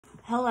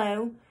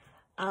Hello.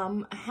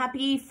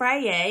 Happy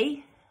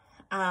Friday.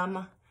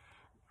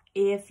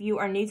 If you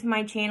are new to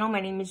my channel,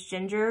 my name is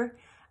Ginger.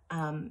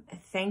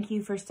 Thank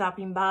you for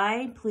stopping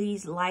by.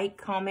 Please like,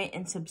 comment,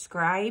 and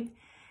subscribe.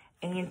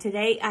 And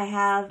today I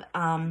have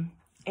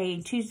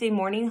a Tuesday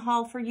morning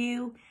haul for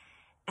you,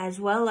 as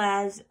well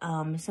as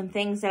some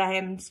things that I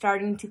am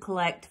starting to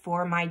collect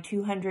for my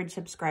 200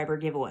 subscriber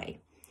giveaway.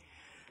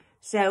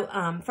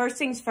 So first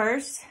things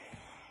first.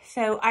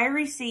 So I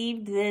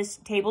received this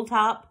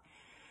tabletop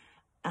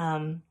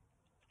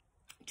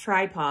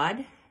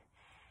tripod,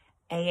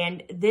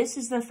 and this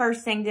is the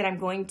first thing that I'm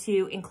going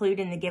to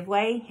include in the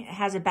giveaway. It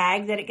has a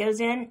bag that it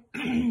goes in.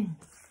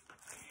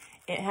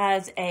 It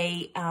has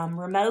a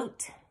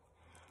remote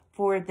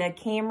for the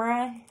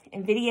camera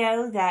and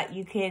video that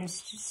you can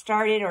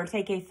start it or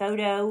take a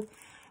photo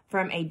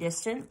from a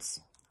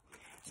distance.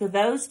 So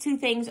those two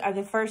things are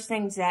the first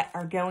things that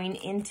are going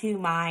into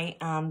my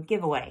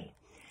giveaway.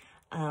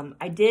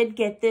 I did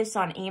get this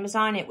on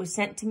Amazon. It was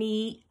sent to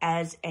me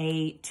as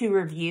to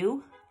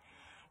review.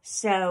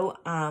 So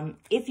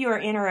if you are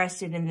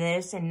interested in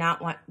this and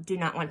do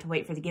not want to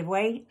wait for the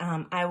giveaway,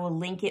 I will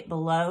link it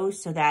below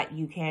so that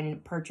you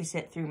can purchase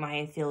it through my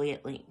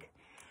affiliate link.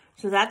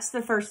 So that's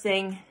the first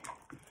thing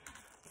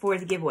for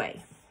the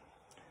giveaway.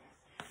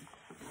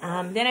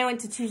 Then I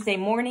went to Tuesday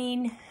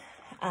morning.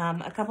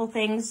 A couple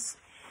things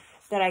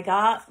that I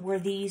got were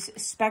these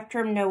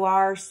Spectrum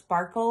Noir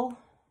Sparkle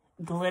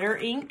Glitter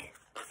Ink.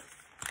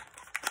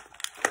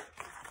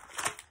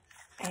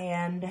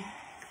 And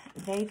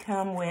they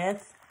come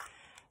with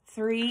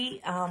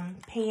 3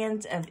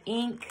 pans of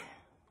ink.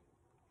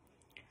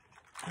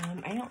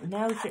 I don't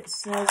know if it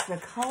says the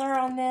color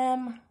on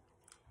them.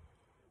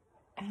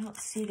 I don't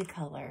see the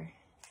color.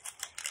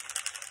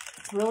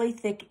 It's really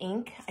thick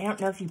ink. I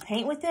don't know if you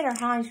paint with it or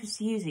how I'm supposed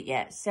to use it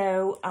yet.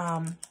 So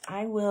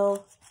I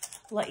will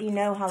let you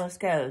know how this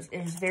goes. It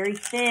is very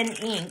thin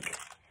ink.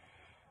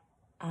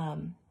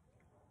 And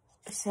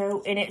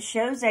it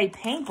shows a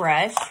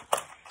paintbrush.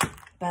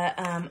 But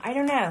I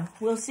don't know.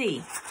 We'll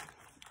see.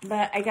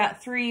 But I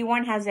got 3.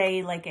 One has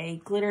like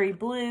a glittery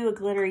blue, a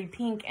glittery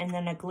pink, and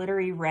then a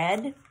glittery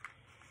red.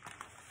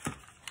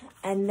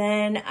 And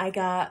then I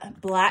got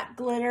black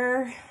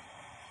glitter,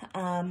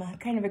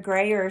 kind of a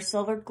gray or a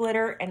silver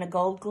glitter, and a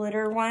gold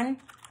glitter one.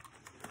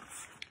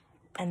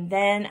 And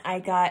then I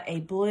got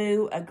a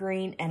blue, a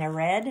green, and a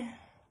red.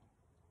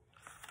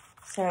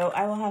 So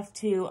I will have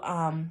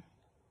to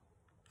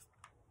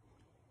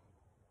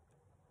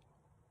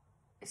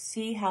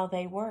see how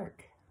they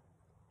work.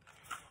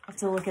 I have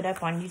to look it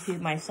up on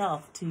YouTube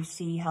myself to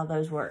see how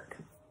those work.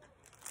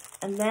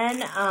 And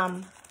then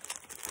a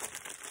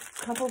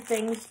couple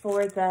things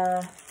for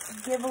the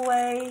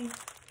giveaway.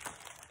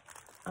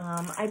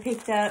 I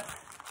picked up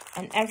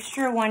an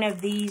extra one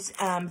of these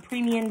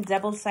premium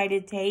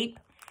double-sided tape,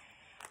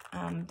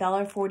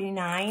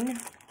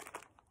 $1.49.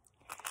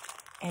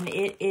 And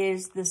it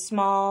is the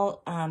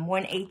small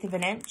 1/8 of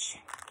an inch.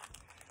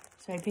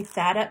 So I picked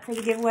that up for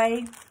the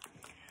giveaway.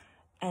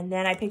 And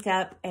then I picked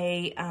up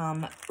a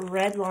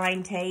red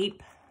line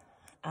tape,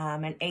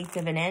 1/8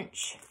 of an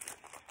inch.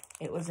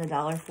 It was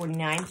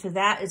 $1.49. So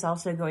that is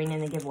also going in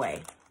the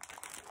giveaway.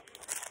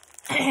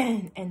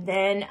 And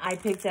then I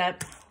picked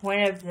up one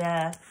of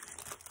the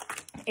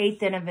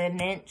 1/8 of an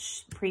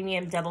inch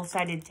premium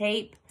double-sided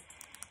tape.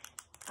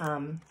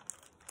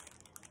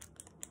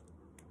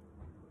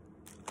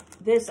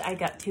 This I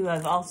got 2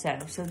 of also.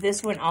 So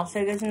this one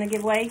also goes in the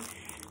giveaway.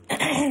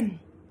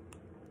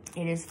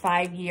 It is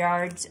 5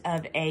 yards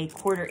of a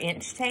 1/4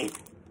 inch tape.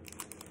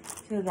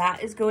 So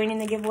that is going in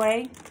the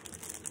giveaway.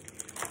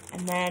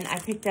 And then I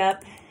picked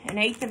up an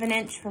 1/8 of an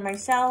inch for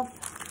myself,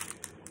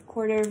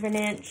 1/4 of an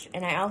inch,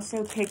 and I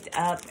also picked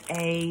up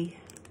a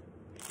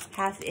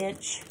 1/2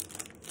 inch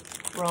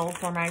roll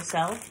for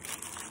myself.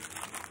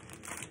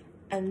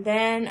 And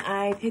then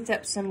I picked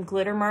up some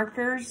glitter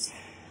markers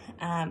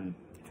from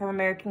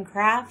American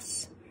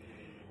Crafts.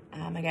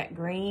 I got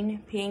green,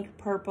 pink,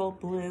 purple,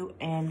 blue,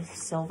 and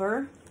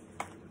silver.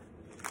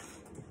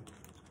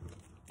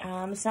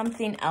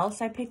 Something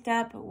else I picked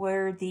up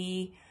were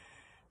the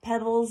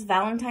Pebbles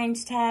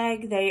Valentine's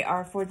tag. They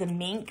are for the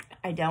mink.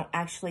 I don't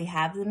actually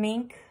have the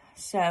mink,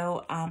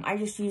 so I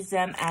just use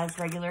them as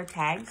regular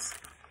tags.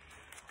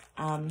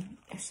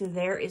 So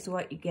there is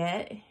what you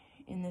get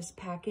in this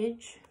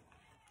package.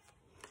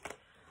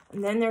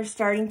 And then they're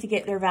starting to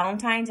get their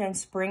Valentine's and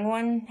Spring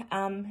one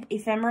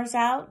ephemeras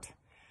out.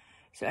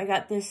 So I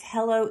got this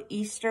Hello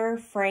Easter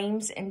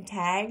frames and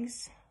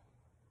tags.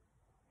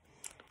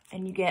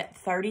 And you get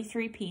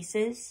 33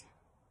 pieces.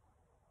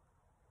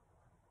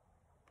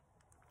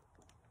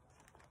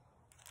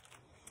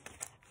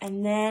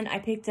 And then I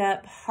picked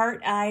up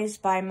Heart Eyes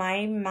by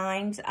My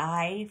Mind's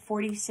Eye,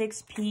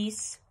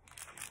 46-piece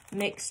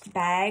mixed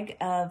bag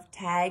of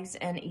tags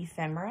and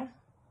ephemera.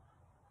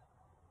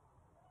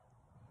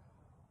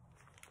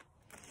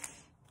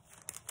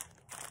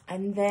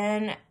 And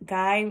then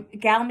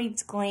Gal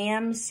Meets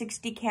Glam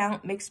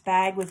 60-count mixed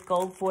bag with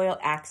gold foil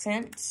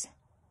accents.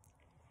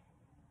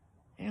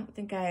 I don't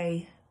think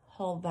I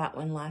hauled that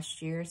one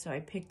last year, so I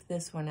picked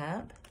this one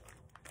up.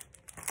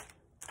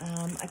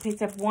 I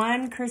picked up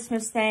one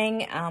Christmas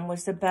thing,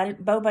 was the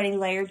Bo Bunny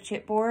layered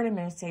chipboard. I'm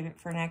going to save it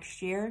for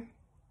next year.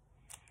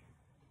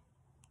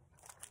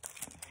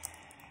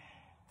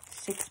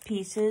 6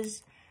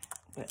 pieces,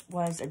 it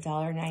was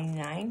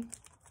 $1.99.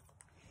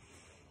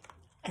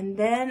 And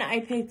then I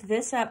picked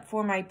this up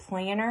for my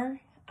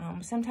planner.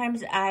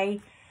 Sometimes I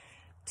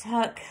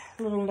tuck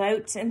little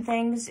notes and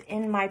things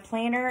in my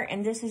planner,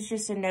 and this is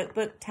just a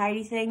notebook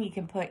tidy thing. You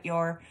can put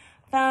your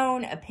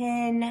phone, a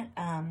pen,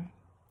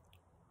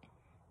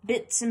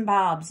 bits and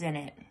bobs in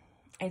it.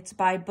 It's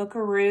by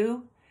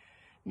Bookaroo,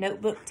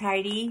 Notebook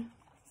Tidy,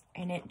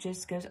 and it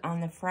just goes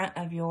on the front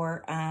of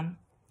your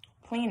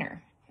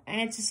planner. And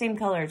it's the same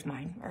color as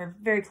mine, or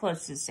very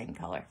close to the same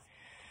color.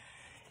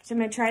 So I'm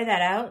going to try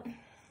that out.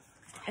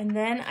 And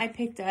then I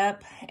picked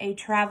up a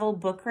travel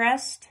book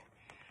rest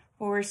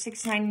for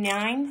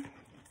 $6.99.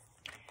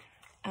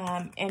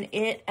 And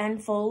it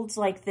unfolds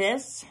like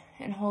this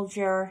and holds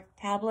your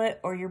tablet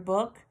or your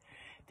book.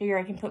 Figure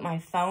I can put my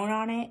phone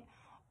on it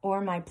or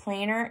my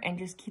planner and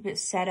just keep it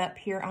set up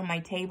here on my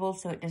table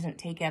so it doesn't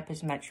take up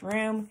as much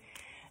room.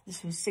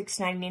 This was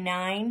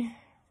 $6.99.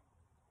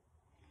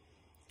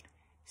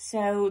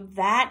 So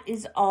that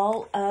is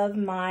all of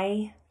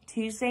my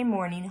Tuesday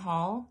morning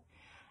haul.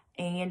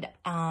 And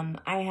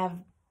I have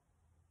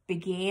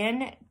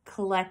began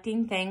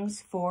collecting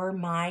things for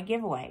my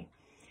giveaway.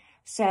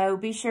 So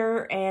be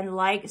sure and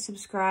like,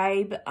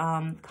 subscribe,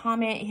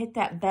 comment, hit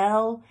that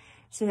bell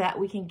so that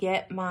we can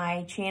get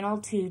my channel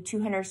to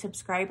 200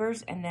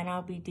 subscribers, and then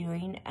I'll be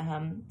doing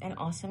an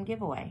awesome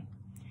giveaway.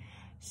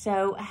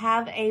 So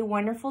have a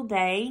wonderful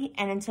day,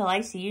 and until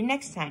I see you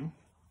next time,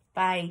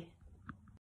 bye.